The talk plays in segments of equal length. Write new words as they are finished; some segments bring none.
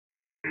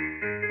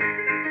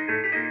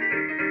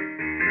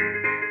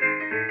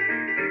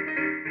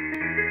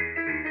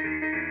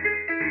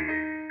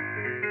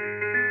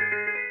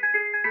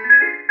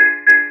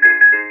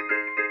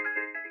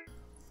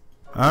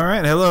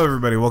Alright, hello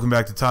everybody. Welcome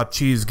back to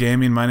TopCheeze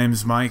Gaming. My name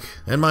is Mike.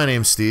 And my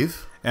name's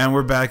Steve. And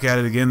we're back at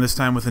it again, this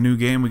time with a new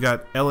game. We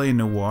got L.A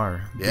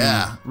Noire.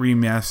 Yeah.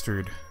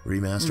 Remastered.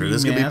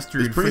 This could be it's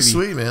pretty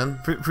sweet, man.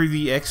 For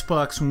the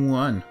Xbox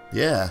One.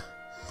 Yeah.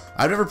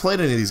 I've never played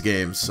any of these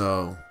games,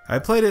 so... I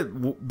played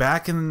it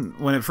back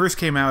when it first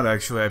came out,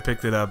 actually. I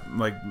picked it up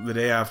like the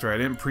day after. I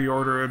didn't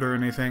pre-order it or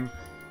anything.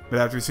 But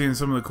after seeing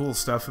some of the cool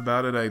stuff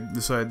about it, I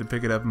decided to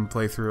pick it up and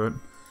play through it.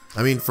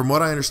 I mean, from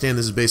what I understand,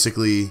 this is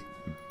basically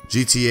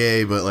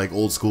GTA, but like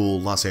old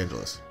school Los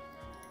Angeles.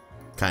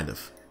 Kind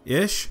of.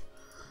 Ish.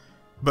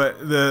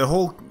 But the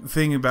whole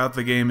thing about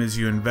the game is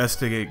you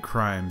investigate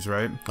crimes,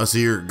 right? Oh, so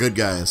you're a good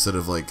guy instead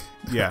of like...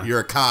 Yeah. You're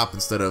a cop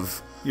instead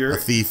of a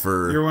thief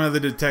or... You're one of the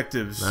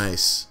detectives.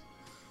 Nice.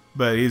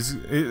 But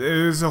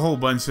there's a whole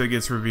bunch that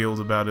gets revealed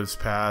about his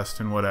past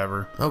and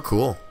whatever. Oh,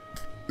 cool.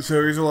 So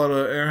there's a lot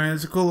of...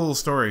 It's a cool little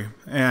story.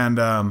 And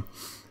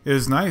it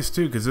was nice,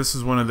 too, because this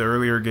is one of the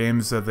earlier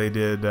games that they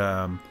did,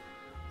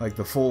 like,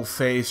 the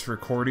full-face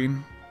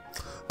recording.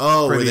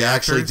 Oh, where they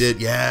actually did...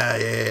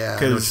 Yeah.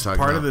 Because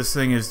part of this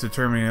thing is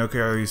determining, okay,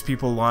 are these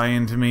people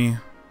lying to me?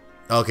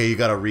 Okay, you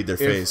gotta read their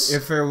face.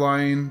 If they're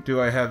lying,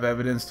 do I have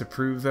evidence to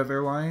prove that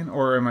they're lying?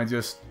 Or am I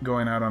just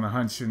going out on a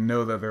hunch and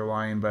know that they're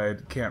lying, but I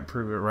can't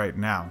prove it right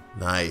now?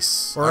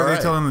 Nice. Or are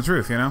they telling the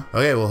truth, you know?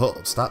 Okay,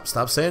 well, stop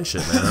saying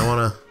shit, man. I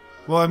wanna...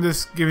 Well, I'm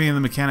just giving you the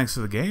mechanics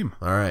of the game.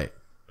 Alright.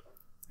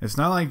 It's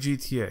not like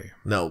GTA.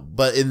 No,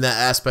 but in that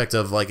aspect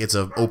of, like, it's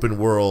an open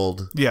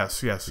world...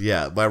 Yes.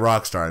 Yeah, by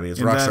Rockstar. I mean, it's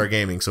Rockstar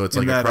Gaming, so it's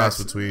like a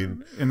cross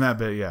between... In that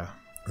bit, yeah.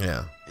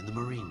 Yeah. In the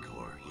Marine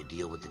Corps, you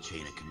deal with the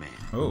chain of command.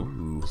 Oh.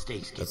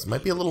 Mistakes that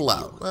might be a little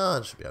loud. Well,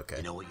 it should be okay.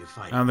 You know what you're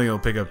fighting. I don't think it'll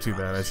pick up too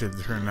bad. I should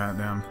turn that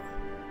down.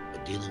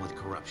 But dealing with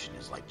corruption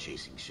is like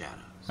chasing shadows.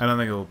 I don't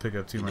think it'll pick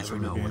up too much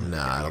of the game.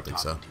 Nah, I don't think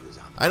so.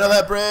 I know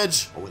that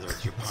bridge! Or whether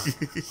it's your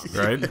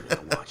partner.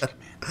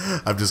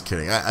 Right? I'm just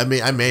kidding.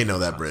 I may know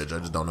that bridge. I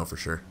just don't know for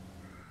sure.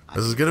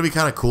 This is gonna be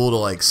kind of cool to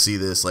like see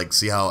this, like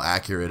see how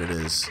accurate it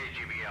is,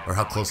 or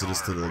how close it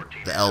is to the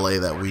L.A.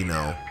 that we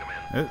know.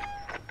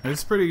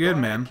 It's pretty good,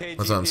 man.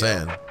 That's what I'm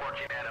saying.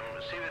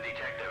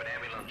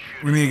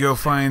 We need to go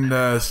find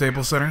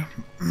Staples Center.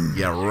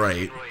 Yeah,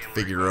 right.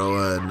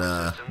 Figueroa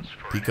and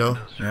Pico.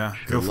 Yeah,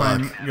 go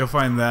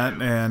find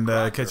that and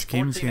catch a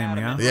King's game.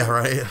 Yeah. Yeah,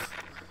 right.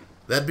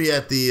 That'd be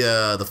at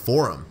the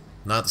Forum,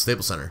 not the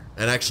Staples Center.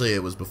 And actually,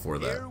 it was before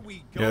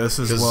that. Yeah, this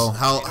is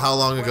How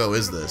long ago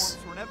is this?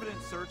 So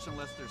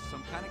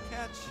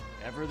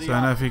I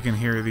don't know if you can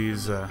hear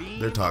these.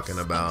 They're talking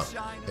about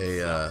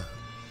a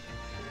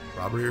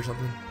robbery or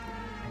something.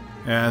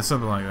 Yeah,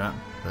 something like that.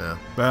 Yeah.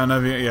 But I don't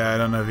know if I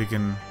don't know if you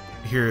can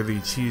hear the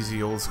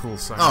cheesy old school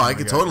sirens. Oh, I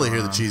can totally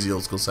hear the cheesy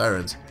old school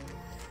sirens.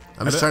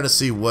 I'm just trying to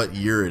see what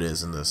year it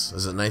is in this.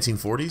 Is it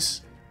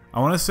 1940s? I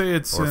want to say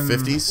it's or in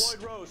 50s.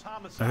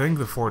 I think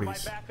the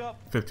 40s,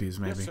 50s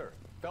maybe.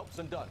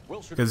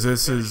 Because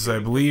this is, I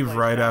believe,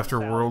 right after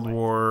World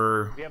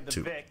War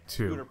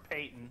II.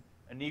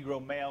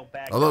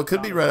 Although it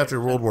could be right after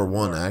World War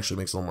I. That actually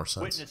makes a little more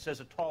sense. Witness says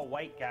a tall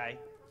white guy,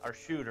 our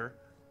shooter,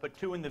 put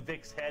 2 in the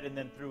Vic's head and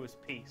then threw his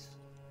piece.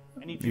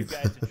 I need you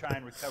guys to try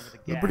and recover the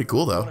gas. Pretty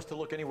cool, though. Want us to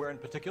look anywhere in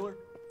particular?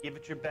 Give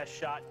it your best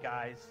shot,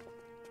 guys.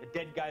 The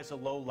dead guy's a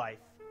lowlife.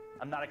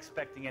 I'm not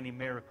expecting any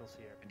miracles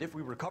here. And if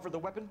we recover the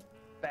weapon?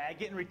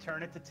 Bag it and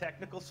return it to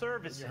technical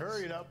services.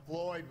 Hurry it up,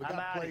 Floyd. We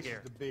got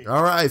places to be.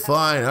 All right,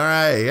 fine. All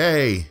right,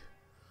 hey.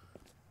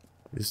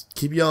 Just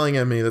keep yelling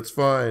at me. That's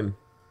fine.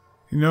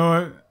 You know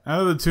what?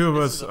 Out of the two of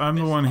us, I'm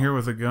the one here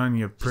with a gun,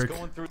 you prick.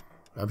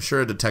 I'm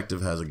sure a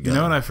detective has a gun. You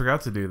know what I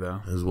forgot to do,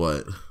 though? Is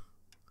what?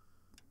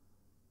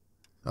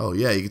 Oh,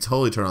 yeah, you can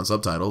totally turn on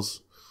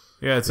subtitles.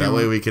 Yeah, it's that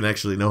way we can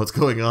actually know what's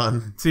going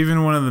on. It's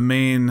even one of the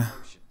main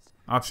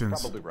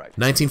options. Probably right.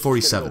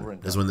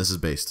 1947 is when this is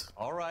based.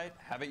 All right,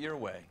 have it your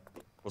way.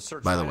 We'll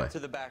search by the way to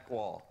the back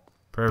wall.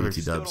 Perfect.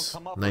 BT Dubs,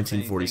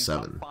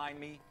 1947. Find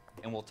me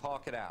and we'll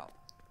talk it out.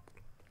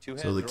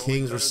 So the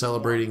Kings were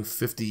celebrating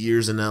 50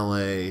 years in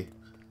L.A.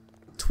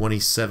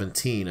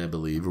 2017, I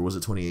believe, or was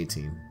it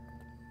 2018?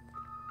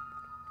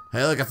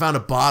 Hey, look, I found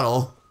a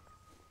bottle.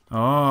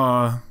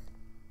 Oh.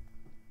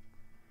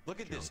 Look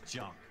at this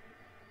junk.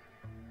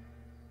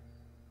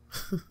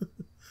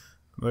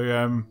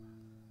 Look,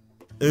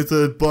 It's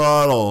a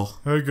bottle.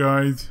 Hey,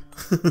 guys.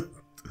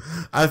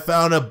 I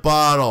found a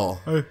bottle.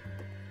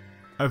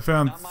 I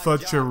found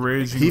such a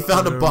raging... He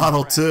found a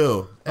bottle,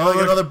 too. Hey, look,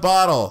 another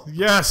bottle.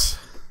 Yes.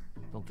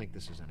 Don't think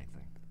this is anything.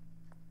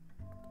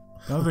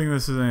 I don't think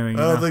this is anything.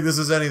 I don't think this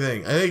is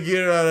anything. I think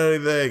you're not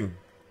anything.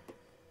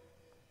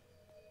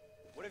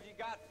 What have you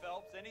got,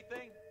 Phelps?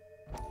 Anything?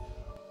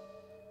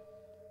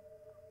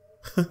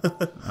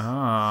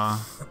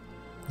 Ah.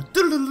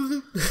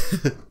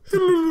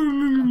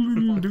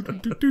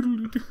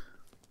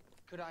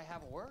 Could I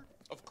have a word?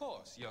 Of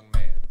course, young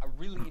man. I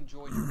really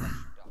enjoyed your lecture,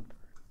 Doctor.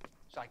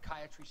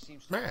 Psychiatry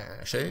seems to...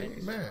 It's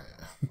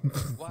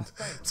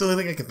the only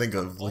thing I can think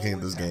of looking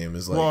at this game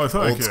is like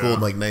old school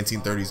like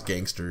 1930s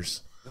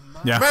gangsters.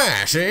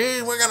 Yeah.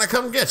 See, we're gonna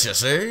come get you,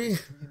 see?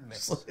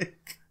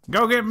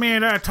 Go get me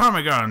that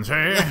Tommy guns,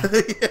 hey?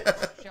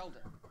 Sheldon.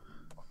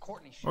 Or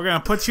Courtney We're gonna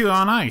put you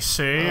on ice,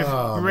 see?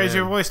 Oh, Raise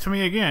your man. voice to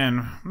me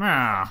again.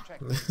 Ah.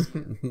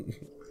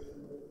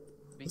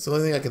 It's the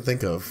only thing I can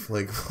think of.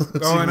 Like,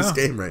 what's Oh, I in this know.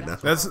 game right now?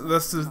 That's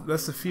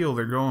the feel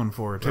they're going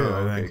for too.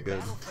 Oh, I okay, think. good.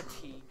 Battle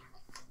fatigue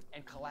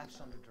and collapse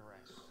under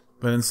duress.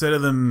 But instead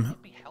of them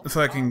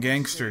fucking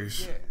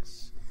gangsters,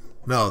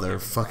 No, they're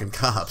fucking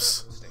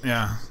cops.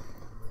 yeah,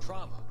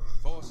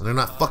 They're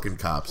not fucking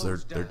cops.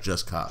 They're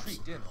just cops.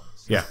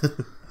 yeah.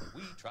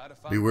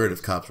 Be weird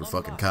if cops were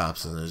fucking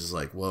cops, and it's just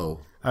like, whoa.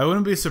 I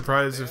wouldn't be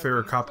surprised if there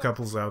were cop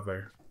couples out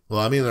there. Well,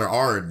 I mean, there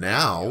are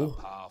now,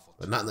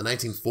 but not in the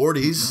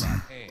 1940s.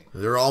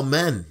 They're all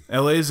men.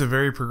 L.A. is a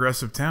very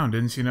progressive town.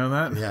 Didn't you know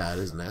that? Yeah, it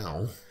is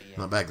now.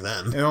 Not back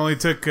then. It only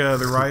took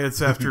the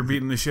riots after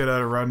beating the shit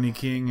out of Rodney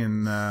King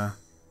and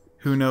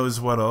who knows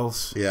what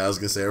else. Yeah, I was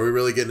gonna say, are we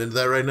really getting into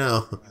that right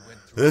now?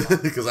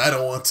 Because I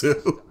don't want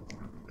to.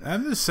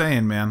 I'm just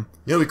saying, man.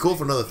 You know, it'd be cool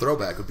for another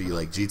throwback would be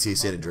like GTA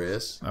San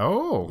Andreas.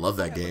 Oh, Love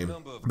that game.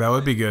 that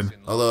would be good.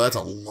 Although that's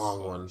a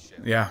long one.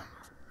 Yeah,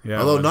 yeah.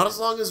 Although not as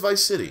long as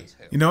Vice City.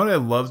 You know what I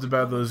loved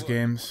about those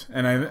games,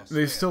 and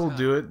they still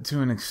do it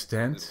to an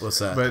extent. What's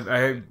that? But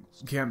I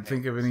can't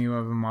think of any of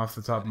them off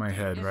the top of my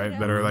head, right?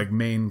 That are like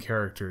main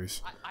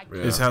characters.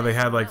 Yeah. Is how they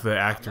had like the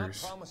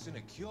actors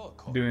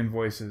doing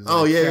voices.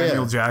 Oh, like yeah,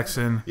 Samuel yeah.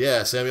 Jackson,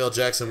 Yeah, Samuel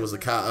Jackson was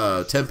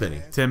the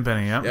Tenpenny. Tim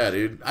Penny. Yep. Yeah,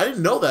 dude. I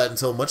didn't know that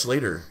until much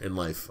later in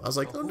life. I was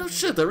like, oh no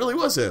shit, that really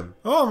was him.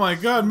 Oh my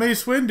God,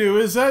 Mace Windu,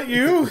 is that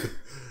you?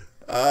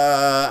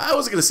 I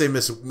wasn't gonna say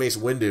Mace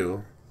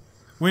Windu.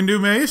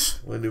 Windu Mace?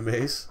 Windu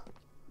Mace.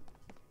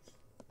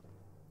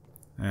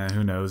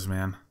 Who knows,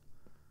 man.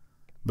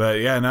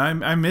 But yeah, no,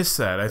 I miss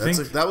that. I think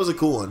That was a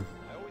cool one.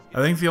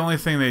 the only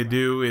thing they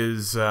do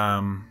is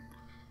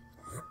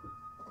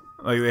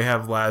like they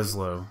have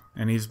Laszlo,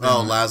 and he's been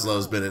Oh,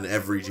 Laszlo's been in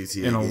every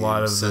GTA in a game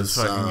lot of those since,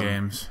 fucking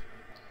games.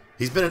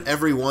 He's been in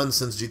every one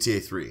since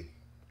GTA 3.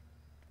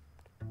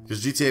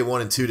 Because GTA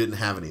 1 and 2 didn't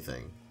have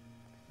anything.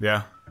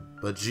 Yeah.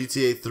 But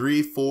GTA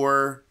 3,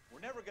 4,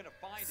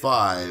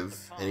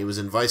 5, and he was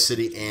in Vice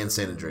City and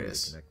San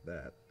Andreas.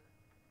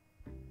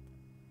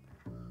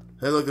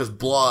 Hey, look, there's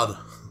blood.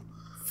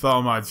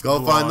 So much.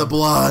 Go find the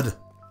blood.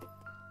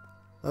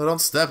 Oh,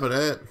 don't step in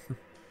it.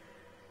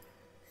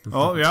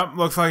 Oh, yep.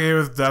 Looks like he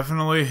was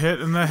definitely hit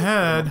in the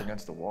head.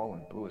 Against the wall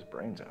and blew his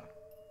brains out.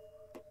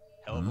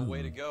 Hell of a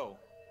way to go.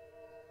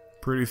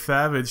 Pretty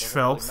savage, Doesn't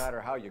Phelps. really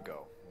matter how you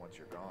go once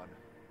you're gone.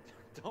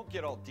 Don't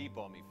get all deep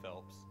on me,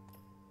 Phelps.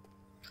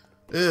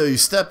 Ew, you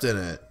stepped in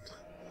it.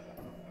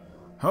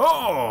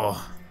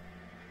 Oh,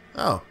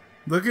 Oh.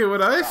 look at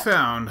what I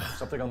found.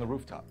 Something on the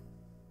rooftop.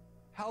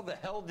 How the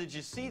hell did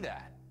you see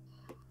that?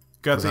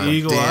 Got the I'm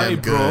eagle eye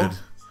damn pull. good.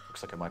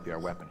 Looks like it might be our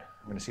weapon.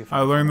 I'm gonna see if I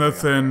can learned find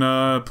that a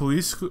way up in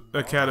Police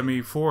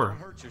Academy 4. Don't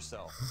hurt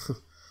yourself.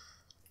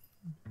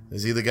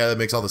 Is he the guy that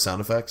makes all the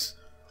sound effects?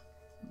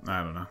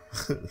 I don't know.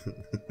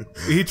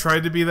 He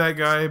tried to be that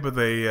guy, but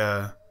they,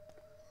 yeah,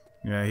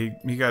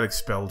 he got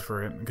expelled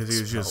for it because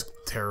he was just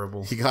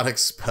terrible He got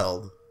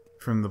expelled.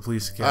 from the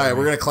Police Academy. Alright,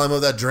 we're gonna climb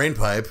up that drain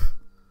pipe.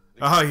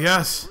 Ah,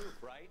 yes.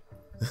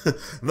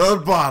 Another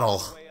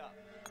bottle.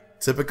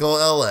 Typical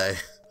LA.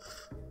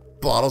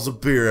 Bottles of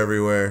beer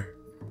everywhere.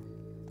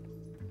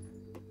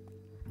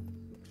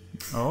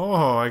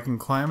 Oh, I can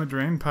climb a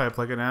drain pipe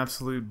like an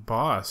absolute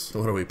boss.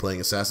 What are we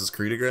playing? Assassin's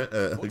Creed again?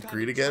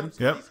 Creed again?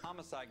 Yep. These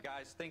homicide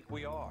guys think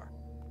we are.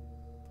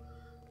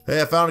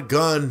 Hey, I found a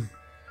gun.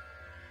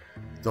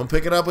 Don't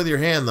pick it up with your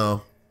hand,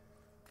 though.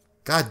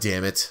 God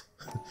damn it.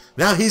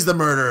 Now he's the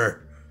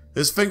murderer.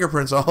 His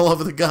fingerprints are all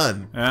over the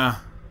gun. Yeah.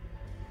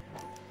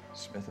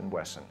 Smith &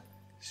 Wesson,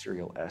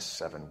 serial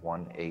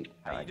S718.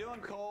 How you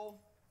doing, Cole?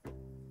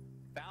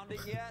 Found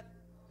it yet?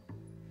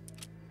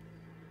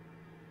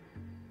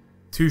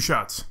 2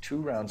 shots. 2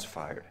 rounds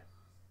fired.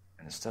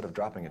 And instead of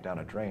dropping it down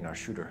a drain, our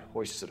shooter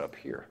hoists it up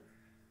here.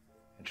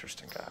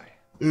 Interesting guy.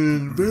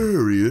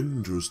 Very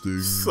interesting.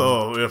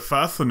 So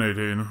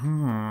fascinating.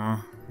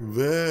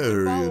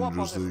 Very Follow up on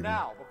this interesting.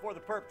 now, before the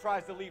perp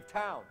tries to leave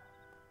town.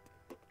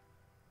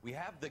 We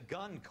have the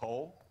gun,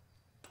 Cole.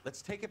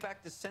 Let's take it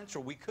back to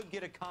Central. We could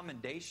get a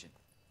commendation.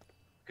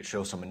 Could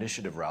show some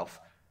initiative, Ralph,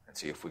 and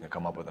see if we can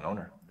come up with an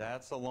owner.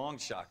 That's a long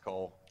shot,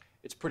 Cole.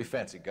 It's a pretty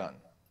fancy gun.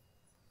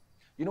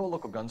 You know a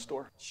local gun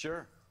store?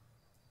 Sure.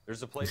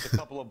 There's a place a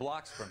couple of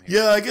blocks from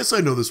here. Yeah, I guess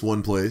I know this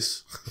one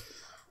place.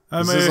 I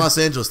This is mean, Los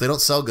Angeles. They don't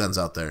sell guns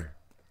out there.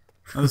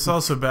 it's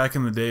also back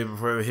in the day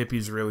before the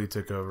hippies really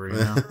took over, you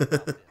know?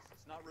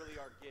 It's not really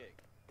our gig.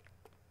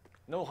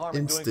 No harm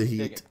in doing some Insta-heat.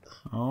 digging.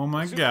 Oh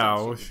my Suits don't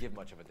seem to gosh. give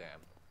much of a damn.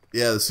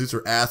 Yeah, the suits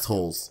are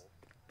assholes.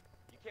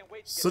 You can't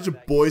wait to get Such a out of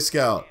that Boy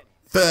Scout.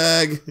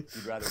 Fag.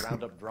 You'd rather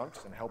round up drunks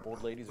than help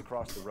old ladies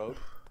across the road?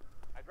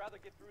 I'd rather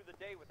get through the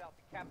day without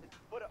the captain's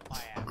foot up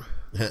my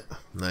ass.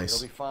 Nice.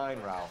 It'll be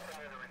fine, Ralph.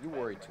 You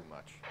worry too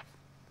much.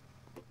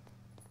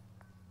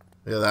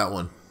 Yeah, that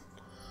one.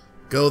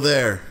 Go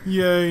there.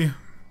 Yay.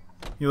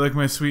 You like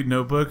my sweet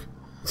notebook?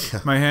 Yeah.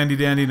 My handy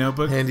dandy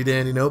notebook? Handy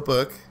dandy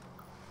notebook.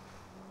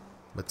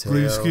 Mateo.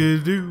 We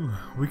can do.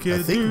 We can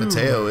I think do.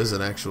 Mateo is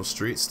an actual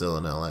street still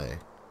in L.A.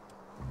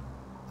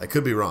 I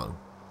could be wrong.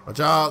 Watch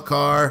out,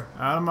 car.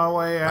 Out of my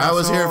way, asshole. I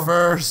was here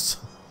first.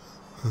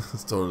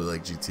 It's totally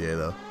like GTA,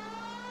 though.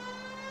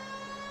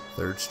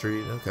 3rd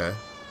Street, okay.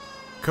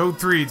 Code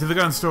 3 to the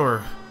gun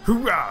store.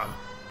 Hoorah!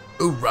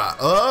 Hoorah.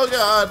 Oh,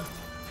 God.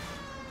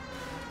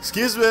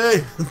 Excuse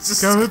me.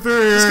 Just Coming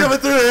through here. Just coming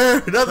through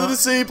here. Nothing to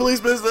see. Police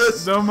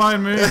business. Don't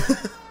mind me.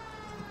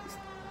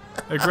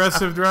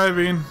 Aggressive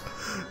driving.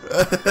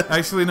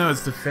 Actually, no,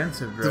 it's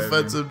defensive driving.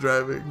 Defensive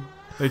driving.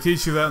 They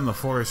teach you that in the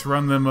force.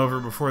 Run them over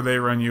before they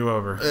run you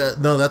over.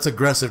 No, that's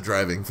aggressive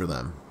driving for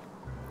them.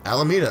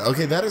 Alameda.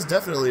 Okay, that is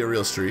definitely a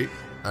real street.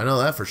 I know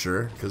that for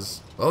sure.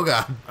 Because, oh,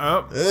 God.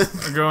 Oh,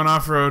 we're going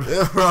off-road.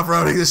 We're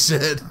off-roading this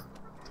shit.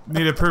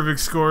 Need a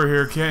perfect score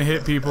here. Can't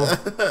hit people.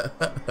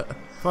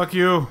 Fuck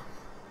you.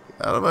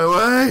 Out of my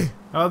way.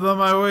 Out of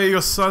my way,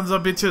 you sons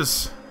of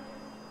bitches.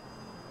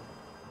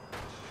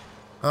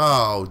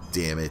 Oh,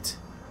 damn it.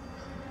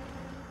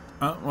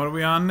 What are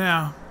we on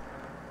now?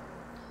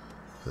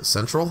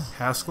 Central?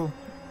 Haskell?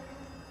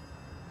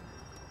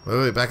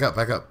 Wait, back up,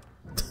 back up.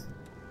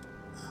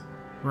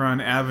 We're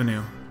on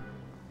Avenue.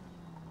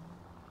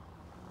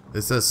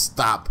 It says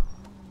stop.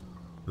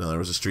 No, there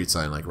was a street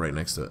sign like right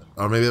next to it.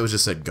 Or maybe it was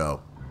just said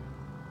go.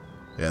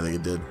 Yeah, I think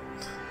it did.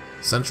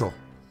 Central.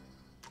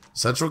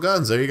 Central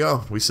Guns, there you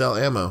go. We sell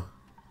ammo.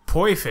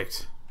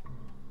 Perfect.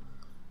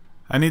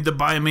 I need to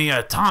buy me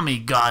a Tommy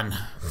gun.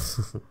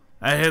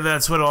 I hear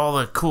that's what all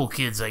the cool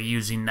kids are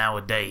using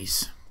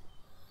nowadays.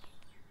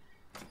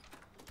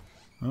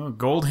 Oh,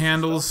 gold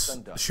handles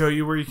show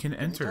you where you can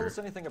Tell enter. us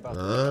anything about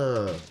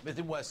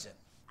Smith & Wesson,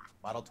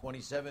 Model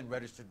 27,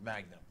 registered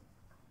Magnum.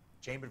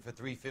 Chambered for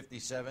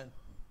 .357,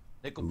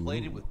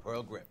 nickel-plated with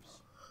pearl grips.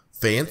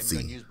 Fancy.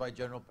 Same gun used by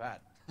General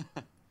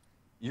Patton.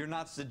 You're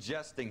not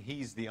suggesting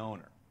he's the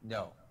owner.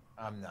 No,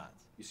 I'm not.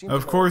 You seem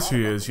Of to know course a lot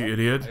he about is, the you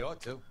weapon. idiot. I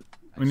ought to.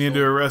 We need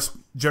to arrest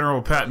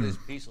General Patton. This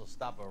piece will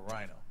stop a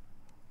rhino.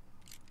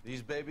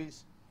 These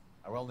babies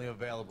are only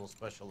available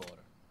special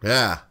order.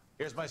 Yeah.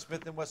 Here's my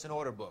Smith & Wesson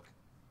order book.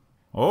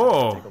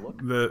 Oh,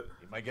 the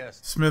Be my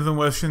guest. Smith &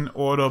 Wesson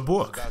order It's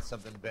book. about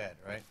something bad,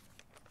 right?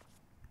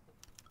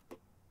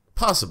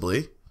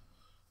 Possibly.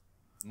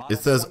 Model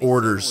It says 27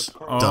 orders, with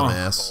pearl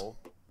dumbass. Cole.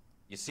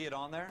 You see it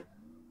on there?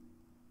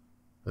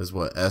 Is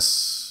what?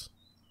 S.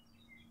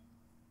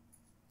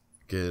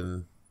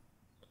 Again.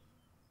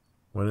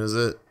 When is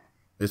it?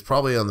 It's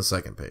probably on the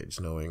 2nd page,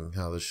 knowing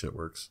how this shit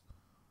works.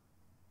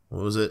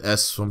 What was it?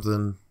 S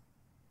something?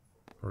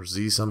 Or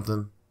Z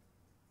something?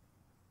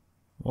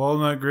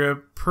 Walnut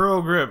grip,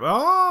 pearl grip.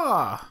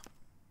 Ah!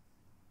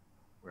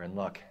 We're in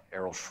luck.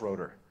 Errol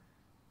Schroeder,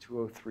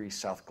 203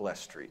 South Glass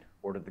Street.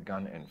 Ordered the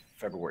gun in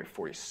February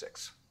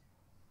 46.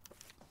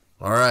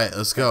 Alright,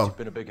 let's go. You've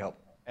been a big help.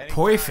 Anytime.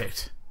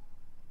 Perfect.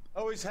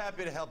 Always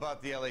happy to help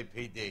out the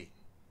LAPD.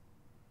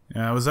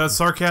 Yeah, was that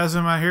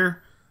sarcasm I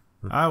hear?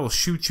 I will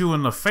shoot you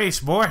in the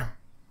face, boy.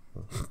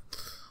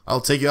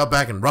 I'll take you out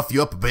back and rough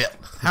you up a bit.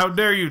 How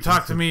dare you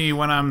talk to me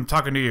when I'm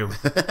talking to you?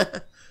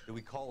 Do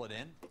we call it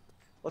in?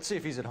 Let's see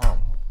if he's at home.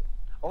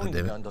 Owning the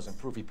damn it. gun doesn't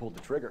prove he pulled the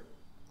trigger.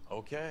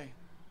 Okay.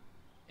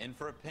 In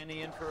for a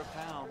penny, in for a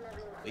pound.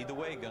 Lead the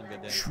way, Gunga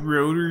Din.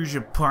 Schroeder's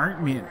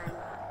apartment.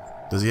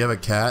 Does he have a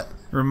cat?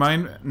 No,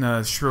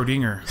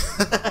 Schrodinger.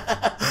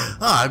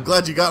 Ah, I'm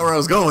glad you got where I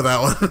was going with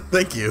that one.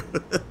 Thank you.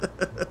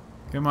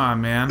 Come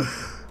on, man.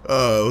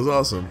 Oh, it was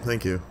awesome.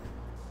 Thank you.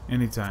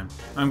 Anytime.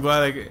 I'm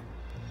glad I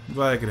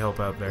could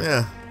help out there.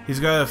 Yeah. He's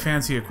got a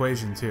fancy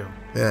equation too.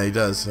 Yeah, he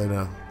does. I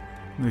know.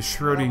 The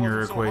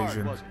Schrodinger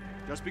equation.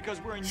 Just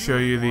because we're in Show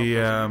you the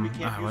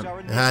what?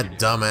 Ah,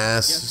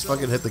 dumbass. Just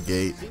fucking hit the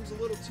gate. Seems a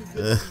little too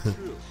good to be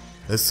true.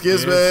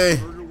 Excuse Yes.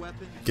 me. Murder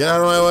weapon. Get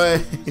out of my way.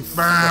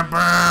 Burp,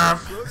 burp.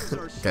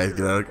 Schroeder's our Guys,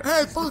 get out of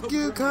Hey, fuck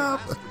you, cop.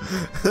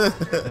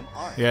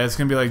 Yeah, it's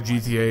gonna be like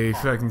GTA. He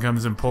fucking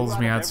comes and pulls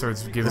me out,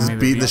 starts giving me the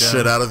Beating the beat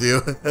shit down. out of you.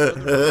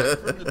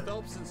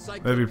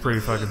 That'd be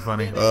pretty fucking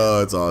funny.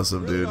 Oh, it's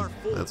awesome, dude.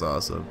 That's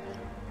awesome.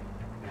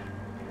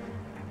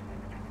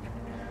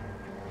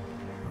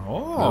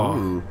 Oh,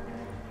 Ooh.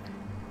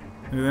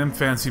 look at them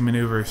fancy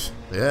maneuvers.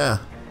 Yeah.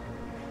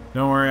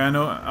 Don't worry, I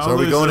know. So are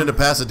we going into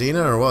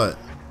Pasadena or what?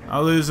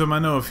 I'll lose them. I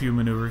know a few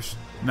maneuvers.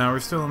 Now we're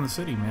still in the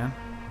city, man.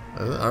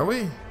 Are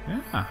we?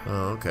 Yeah.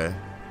 Oh, okay.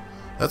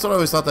 That's what I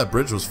always thought that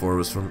bridge was for,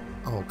 was from...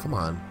 Oh, come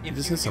on. You If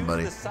just you hit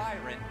somebody. use the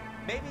siren,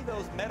 maybe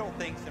those metal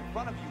things in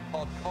front of you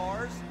called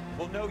cars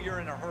will know you're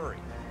in a hurry.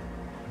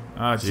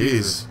 Ah,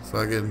 Jesus. Jeez.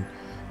 Fucking...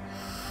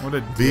 What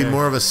a Be dick.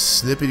 more of a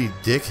snippety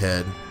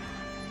dickhead.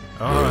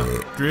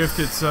 Oh, drift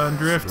it, son.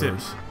 Drift it.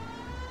 Gross.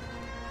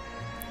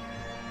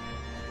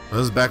 That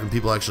was back when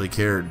people actually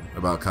cared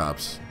about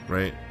cops,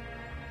 right?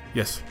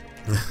 Yes.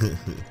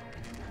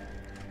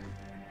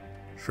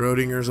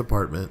 Schrodinger's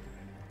apartment.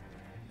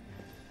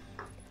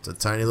 It's a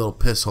tiny little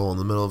piss hole in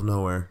the middle of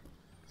nowhere.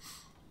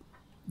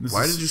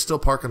 Why did you still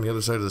park on the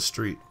other side of the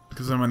street?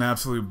 Because I'm an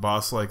absolute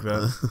boss like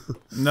that.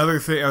 Another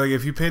thing, like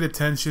if you paid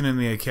attention in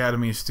the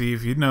Academy,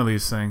 Steve, you'd know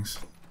these things.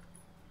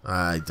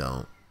 I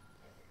don't.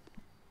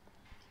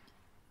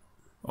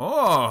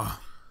 Oh.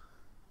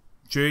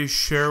 J.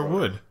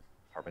 Sherwood.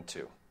 Apartment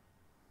 2.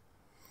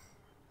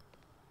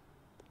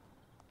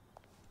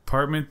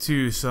 Apartment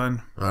 2,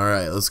 son. All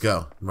right, let's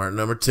go. Martin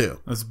number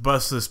 2. Let's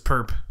bust this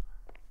perp.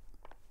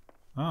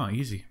 Oh,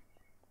 easy.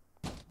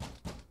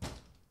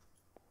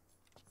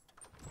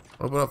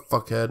 Open up,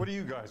 fuckhead. What do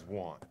you guys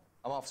want?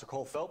 I'm Officer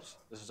Cole Phelps.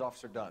 This is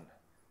Officer Dunn,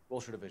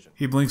 Wilshire Division.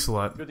 He blinks a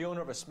lot. You're the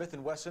owner of a Smith &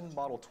 Wesson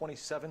Model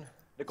 27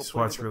 nickel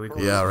Swat's really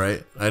cool. Yeah,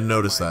 right. I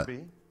noticed that.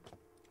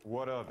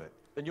 What of it?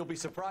 Then you'll be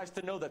surprised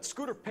to know that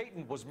Scooter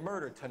Payton was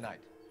murdered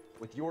tonight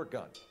with your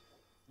gun.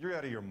 You're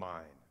out of your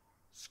mind.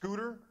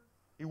 Scooter?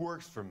 He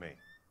works for me.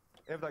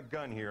 I have that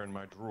gun here in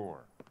my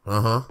drawer.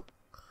 Uh-huh.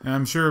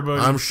 I'm sure,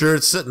 buddy. I'm sure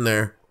it's sitting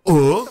there.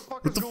 Oh,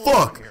 what the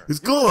fuck? It's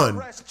gone.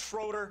 Arrest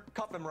Schroeder.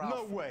 Cuff him, Ralph.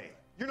 No way.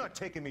 You're not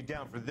taking me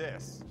down for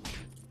this.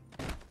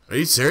 Are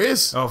you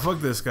serious? Oh,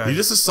 fuck this guy. You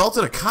just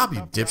assaulted a cop,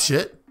 you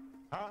dipshit.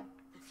 Huh?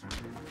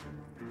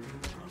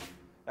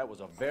 That was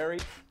a very...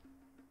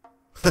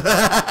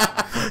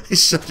 He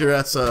shut your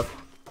ass up.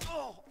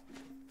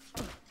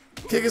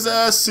 Kick his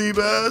ass,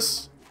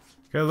 Seabass.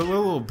 Got a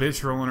little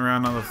bitch rolling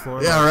around on the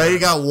floor. Yeah, right. He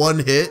got one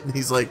hit, and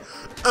he's like,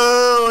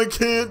 "Oh, I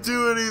can't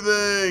do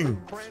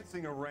anything."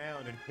 Prancing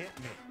around and hit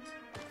me.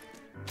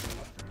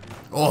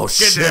 Oh Get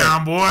shit!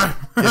 down, boy.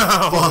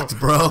 Get fucked,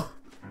 bro.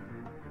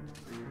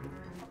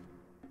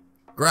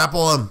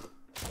 Grapple him.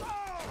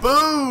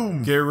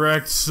 Boom. Get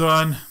wrecked,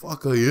 son.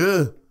 Fuck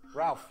you.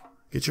 Ralph.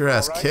 Get your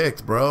ass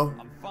kicked, bro.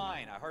 I'm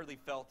fine. I hardly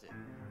felt it.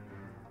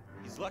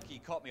 He's lucky he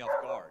caught me off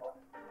guard.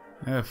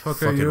 Yeah, fuck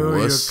Fucking you, you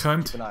wuss.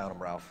 cunt. Keep an eye on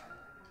him, Ralph.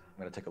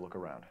 I'm gonna take a look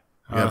around.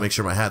 I gotta make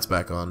sure my hat's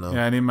back on, though.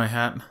 Yeah, I need my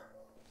hat.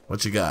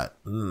 What you got?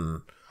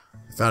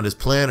 Found his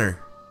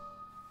planner.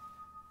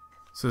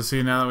 So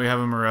see, now that we have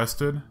him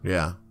arrested.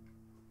 Yeah.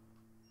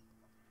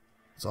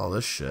 It's all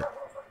this shit.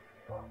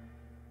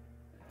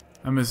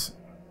 I'm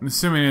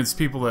assuming it's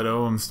people that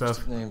owe him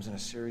stuff. Names in a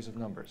series of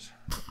numbers.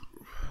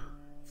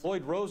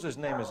 Floyd Rose's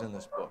name is in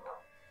this book.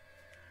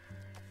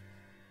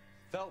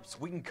 Phelps,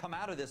 we can come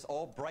out of this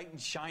all bright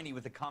and shiny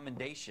with a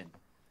commendation.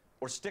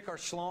 Or stick our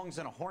schlongs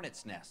in a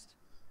hornet's nest.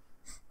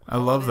 I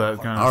love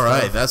that kind of All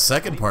right, stuff. that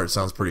second part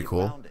sounds pretty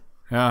cool.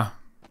 Yeah.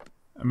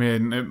 I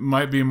mean, it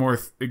might be more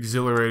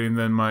exhilarating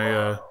than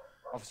my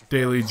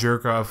daily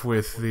jerk off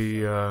with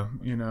the,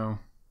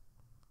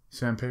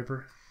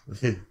 sandpaper.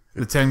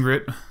 The 10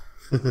 grit.